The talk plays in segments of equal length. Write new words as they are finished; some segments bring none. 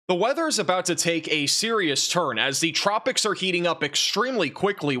The weather is about to take a serious turn as the tropics are heating up extremely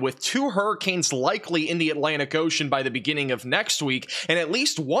quickly, with 2 hurricanes likely in the Atlantic Ocean by the beginning of next week, and at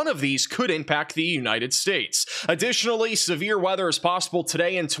least one of these could impact the United States. Additionally, severe weather is possible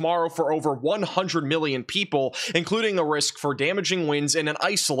today and tomorrow for over 100 million people, including a risk for damaging winds and an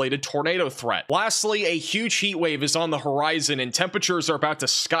isolated tornado threat. Lastly, a huge heat wave is on the horizon and temperatures are about to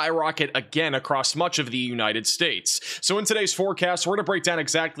skyrocket again across much of the United States. So in today's forecast, we're going to break down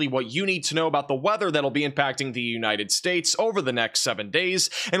exactly what you need to know about the weather that'll be impacting the United States over the next 7 days.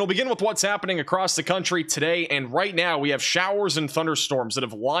 And we'll begin with what's happening across the country today. And right now we have showers and thunderstorms that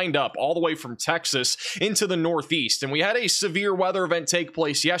have lined up all the way from Texas into the Northeast. And we had a severe weather event take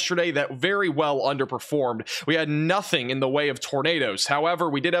place yesterday that very well underperformed. We had nothing in the way of tornadoes. However,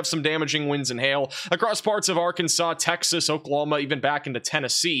 we did have some damaging winds and hail across parts of Arkansas, Texas, Oklahoma, even back into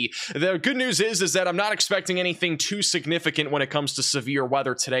Tennessee. The good news is that I'm not expecting anything too significant when it comes to severe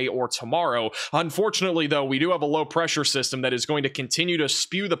weather today or tomorrow. Unfortunately, though, we do have a low pressure system that is going to continue to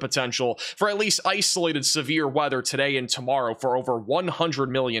spew the potential for at least isolated severe weather today and tomorrow for over 100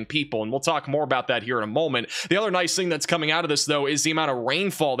 million people, and we'll talk more about that here in a moment. The other nice thing that's coming out of this, though, is the amount of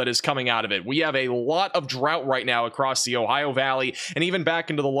rainfall that is coming out of it. We have a lot of drought right now across the Ohio Valley and even back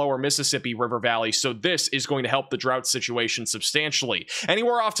into the lower Mississippi River Valley, so this is going to help the drought situation substantially.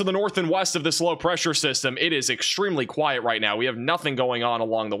 Anywhere off to the north and west of this low pressure system, it is extremely quiet right now. We have nothing going on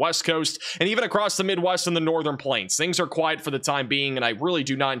along the west coast and even across the Midwest and the northern plains. Things are quiet for the time being, and I really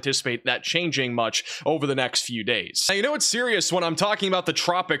do not anticipate that changing much over the next few days. Now, you know it's serious when I'm talking about the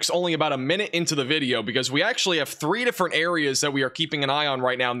tropics only about a minute into the video, because we actually have 3 different areas that we are keeping an eye on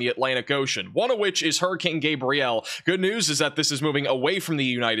right now in the Atlantic Ocean, one of which is Hurricane Gabrielle. Good news is that this is moving away from the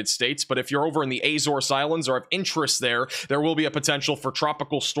United States, but if you're over in the Azores Islands or have interest there will be a potential for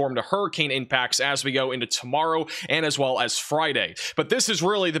tropical storm to hurricane impacts as we go into tomorrow and as well as Friday. But this is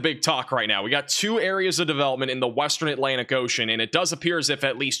really the big talk right now. We got 2 areas of development in the western Atlantic Ocean, and it does appear as if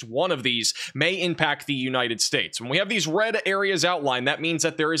at least one of these may impact the United States. When we have these red areas outlined, that means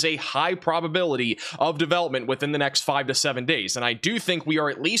that there is a high probability of development within the next 5 to 7 days, and I do think we are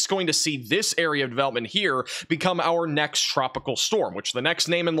at least going to see this area of development here become our next tropical storm, which the next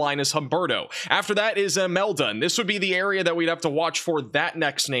name in line is Humberto. After that is Imelda, and this would be the area that we'd have to watch for that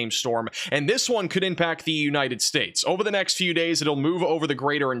next name storm, and this one could impact the United States. Over the next few days, it'll move over the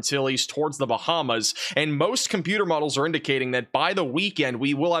Greater Antilles towards the Bahamas, and most computer models are indicating that by the weekend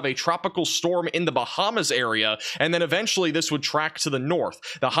we will have a tropical storm in the Bahamas area, and then eventually this would track to the north.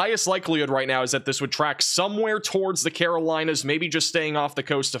 The highest likelihood right now is that this would track somewhere towards the Carolinas, maybe just staying off the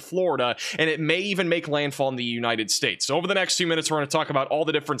coast of Florida, and it may even make landfall in the United States. So over the next few minutes, we're going to talk about all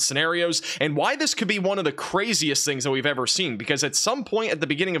the different scenarios and why this could be one of the craziest things that we've ever seen, because at some point at the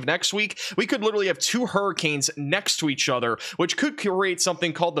beginning of next week, we could literally have 2 hurricanes next to each other, which could create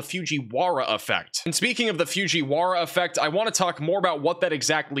something called the Fujiwara effect. And speaking of the Fujiwara effect, I want to talk more about what that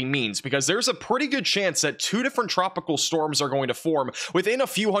exactly means, because there's a pretty good chance that 2 different tropical storms are going to form within a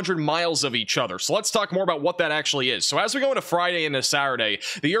few hundred miles of each other. So let's talk more about what that actually is. So as we go into Friday and into Saturday,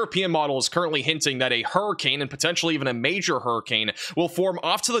 the European model is currently hinting that a hurricane, and potentially even a major hurricane, will form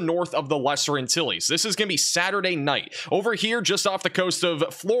off to the north of the Lesser Antilles. This is going to be Saturday night. Over here, just off the coast of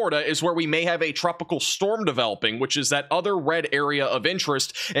Florida, is where we may have a tropical storm developing, which is that other red area of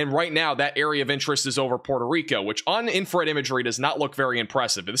interest, and right now that area of interest is over Puerto Rico, which on infrared imagery does not look very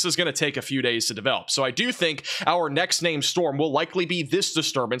impressive. This is going to take a few days to develop. So I do think our next named storm will likely be this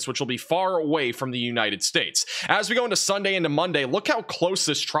disturbance, which will be far away from the United States. As we go into Sunday into Monday, look how close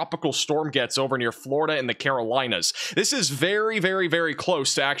this tropical storm gets over near Florida and the Carolinas. This is very, very, very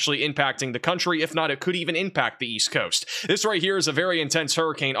close to actually impacting the country. If not, it could even impact the East Coast. This right here is a very intense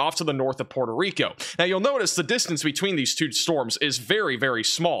hurricane off to the north of Puerto Rico. Now you'll notice the distance between these 2 storms is very, very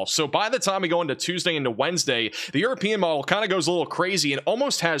small. So by the time we go into Tuesday into Wednesday, the European model kind of goes a little crazy and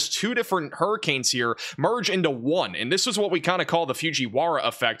almost has 2 different hurricanes here merge into one. And this is what we kind of call the Fujiwara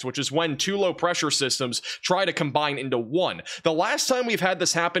effect, which is when 2 low pressure systems try to combine into one. The last time we've had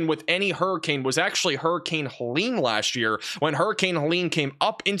this happen with any hurricane was actually Hurricane Helene last year, when Hurricane Helene came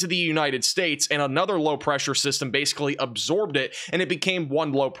up into the United States and another low pressure system basically absorbed it and it became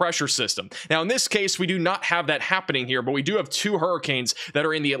one low pressure system. Now in this case, we do not have that happening here, but we do have 2 hurricanes that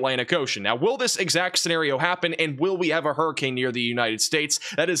are in the Atlantic Ocean. Now, will this exact scenario happen, and will we have a hurricane near the United States?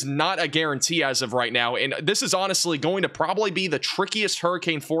 That is not a guarantee as of right now, and this is honestly going to probably be the trickiest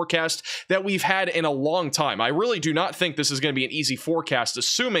hurricane forecast that we've had in a long time. I really do not think this is going to be an easy forecast,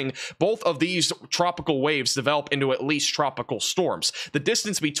 assuming both of these tropical waves develop into at least tropical storms. The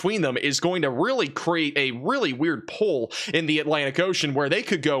distance between them is going to really create a really weird pull in the Atlantic Ocean where they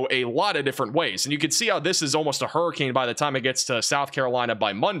could go a lot of different ways, and you can see how this is almost a hurricane by the time it gets to South South Carolina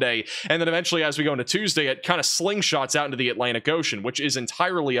by Monday, and then eventually as we go into Tuesday, it kind of slingshots out into the Atlantic Ocean, which is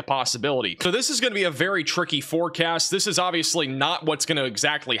entirely a possibility. So this is going to be a very tricky forecast. This is obviously not what's going to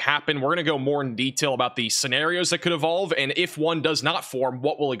exactly happen. We're going to go more in detail about the scenarios that could evolve, and if one does not form,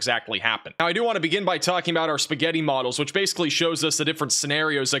 what will exactly happen. Now, I do want to begin by talking about our spaghetti models, which basically shows us the different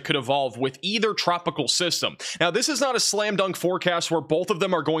scenarios that could evolve with either tropical system. Now, this is not a slam dunk forecast where both of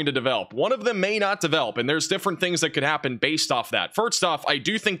them are going to develop. One of them may not develop, and there's different things that could happen based off that. First off, I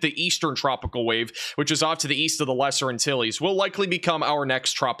do think the eastern tropical wave, which is off to the east of the Lesser Antilles, will likely become our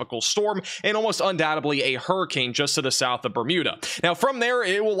next tropical storm, and almost undoubtedly a hurricane just to the south of Bermuda. Now, from there,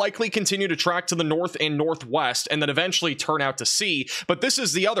 it will likely continue to track to the north and northwest, and then eventually turn out to sea. But this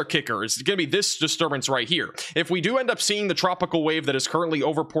is the other kicker. It's going to be this disturbance right here. If we do end up seeing the tropical wave that is currently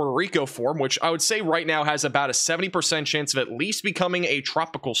over Puerto Rico form, which I would say right now has about a 70% chance of at least becoming a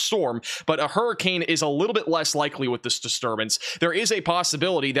tropical storm, but a hurricane is a little bit less likely with this disturbance, there is a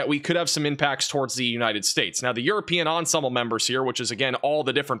possibility that we could have some impacts towards the United States. Now, the European ensemble members here, which is again all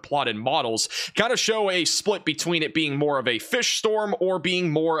the different plotted models, kind of show a split between it being more of a fish storm or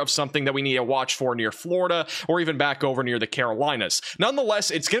being more of something that we need to watch for near Florida or even back over near the Carolinas.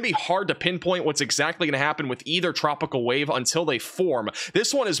 Nonetheless, it's going to be hard to pinpoint what's exactly going to happen with either tropical wave until they form.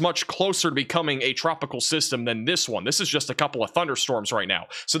 This one is much closer to becoming a tropical system than this one. This is just a couple of thunderstorms right now.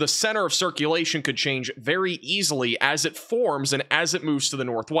 So the center of circulation could change very easily as it forms and as it moves to the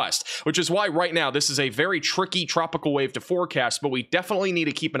northwest, which is why right now this is a very tricky tropical wave to forecast, but we definitely need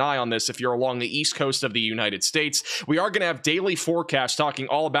to keep an eye on this if you're along the east coast of the United States. We are going to have daily forecasts talking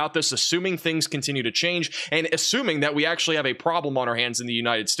all about this, assuming things continue to change and assuming that we actually have a problem on our hands in the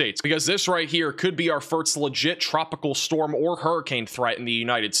United States, because this right here could be our first legit tropical storm or hurricane threat in the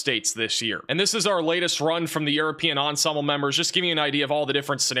United States this year. And this is our latest run from the European ensemble members, just giving you an idea of all the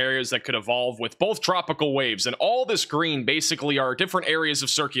different scenarios that could evolve with both tropical waves. And all this green basically are different areas of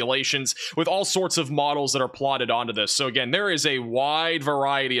circulations with all sorts of models that are plotted onto this. So again, there is a wide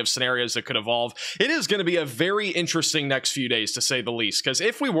variety of scenarios that could evolve. It is going to be a very interesting next few days, to say the least, because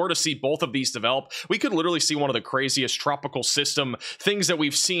if we were to see both of these develop, we could literally see one of the craziest tropical system things that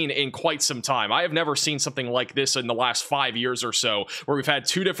we've seen in quite some time. I have never seen something like this in the last 5 years or so, where we've had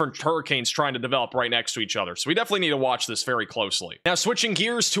two different hurricanes trying to develop right next to each other. So we definitely need to watch this very closely. Now, switching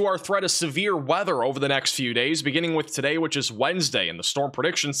gears to our threat of severe weather over the next few days, beginning with today, which is Wednesday, and the Storm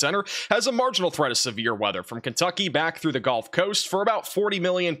Prediction Center has a marginal threat of severe weather from Kentucky back through the Gulf Coast for about 40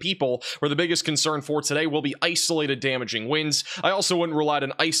 million people, where the biggest concern for today will be isolated damaging winds. I also wouldn't rule out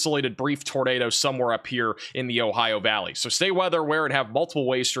an isolated brief tornado somewhere up here in the Ohio Valley. So stay weather aware and have multiple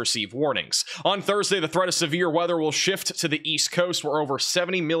ways to receive warnings. On Thursday, the threat of severe weather will shift to the East Coast, where over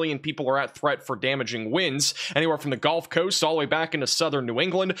 70 million people are at threat for damaging winds, anywhere from the Gulf Coast all the way back into southern New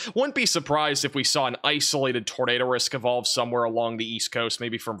England. Wouldn't be surprised if we saw an isolated tornado risk evolve somewhere along the East Coast,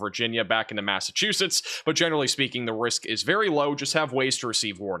 maybe from Virginia back into Massachusetts, but generally speaking, the risk is very low. Just have ways to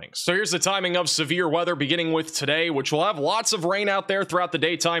receive warnings. So here's the timing of severe weather, beginning with today, which will have lots of rain out there throughout the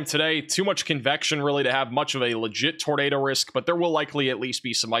daytime today. Too much convection really to have much of a legit tornado risk, but there will likely at least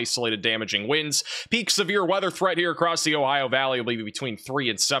be some isolated damaging winds. Peak severe weather threat here across the Ohio Valley will be between 3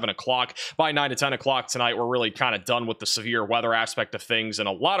 and 7 o'clock. By 9 to 10 o'clock tonight, we're really kind of done with the severe weather aspect of things, and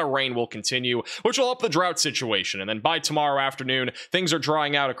a lot of rain will continue, which will help the drought situation. And then by tomorrow afternoon, things are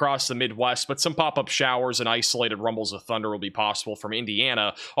drying out across the Midwest, but some pop-up showers and isolated rumbles of thunder will be possible from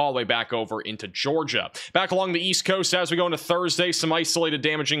Indiana all the way back over into Georgia. Back along the East Coast as we go into Thursday, some isolated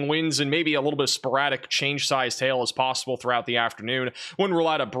damaging winds and maybe a little bit of sporadic change-sized hail is possible throughout the afternoon. Wouldn't rule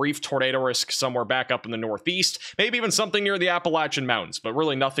out a brief tornado risk somewhere back up in the Northeast, maybe even something near the Appalachian Mountains, but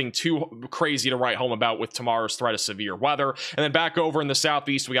really nothing too crazy to write home about with tomorrow's threat of severe weather. And then back over in the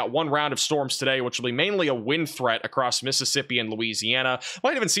Southeast, we got one round of storms today, which will be mainly a wind threat across Mississippi and Louisiana.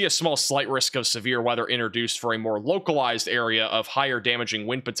 Might even see a small slight risk of severe weather introduced for a more localized area of higher damaging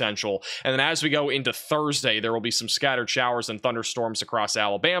wind potential. And then as we go into Thursday, there will be some scattered showers and thunderstorms across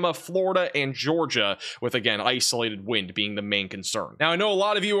Alabama, Florida, and Georgia, with again isolated wind being the main concern. Now, I know a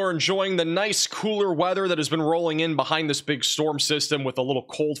lot of you are enjoying the nice cooler weather that has been rolling in behind this big storm system, with a little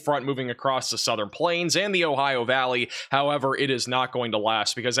cold front moving across the southern plains and the Ohio Valley. However, it is not going to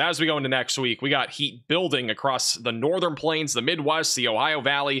last, because as we go into next week, we got heat building across the northern plains, the Midwest, the Ohio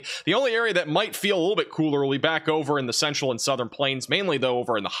Valley. The only area that might feel a little bit cooler will be back over in the central and southern plains, mainly though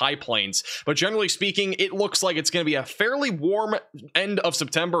over in the high plains. But generally speaking, it looks like it's going to be a fairly warm end of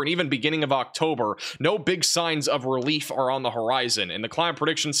September and even beginning of October. No big signs of relief are on the horizon, and the Climate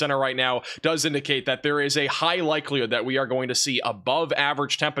Prediction Center right now does indicate that there is a high likelihood that we are going to see above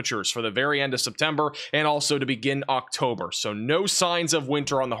average temperatures for the very end of September and also to begin October. So no signs of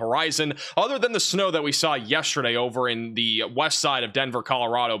winter on the horizon, other than the snow that we saw yesterday over over in the west side of Denver,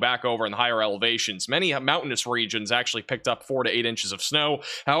 Colorado, back over in the higher elevations. Many mountainous regions actually picked up 4 to 8 inches of snow.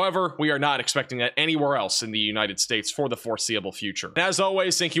 However, we are not expecting that anywhere else in the United States for the foreseeable future. And as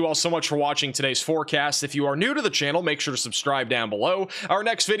always, thank you all so much for watching today's forecast. If you are new to the channel, make sure to subscribe down below. Our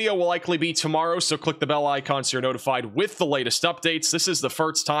next video will likely be tomorrow, so click the bell icon so you're notified with the latest updates. This is the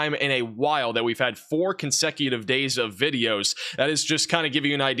first time in a while that we've had 4 consecutive days of videos. That is just kind of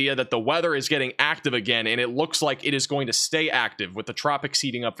giving you an idea that the weather is getting active again, and it looks like it is going to stay active with the tropics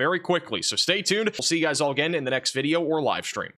heating up very quickly. So stay tuned. We'll see you guys all again in the next video or live stream.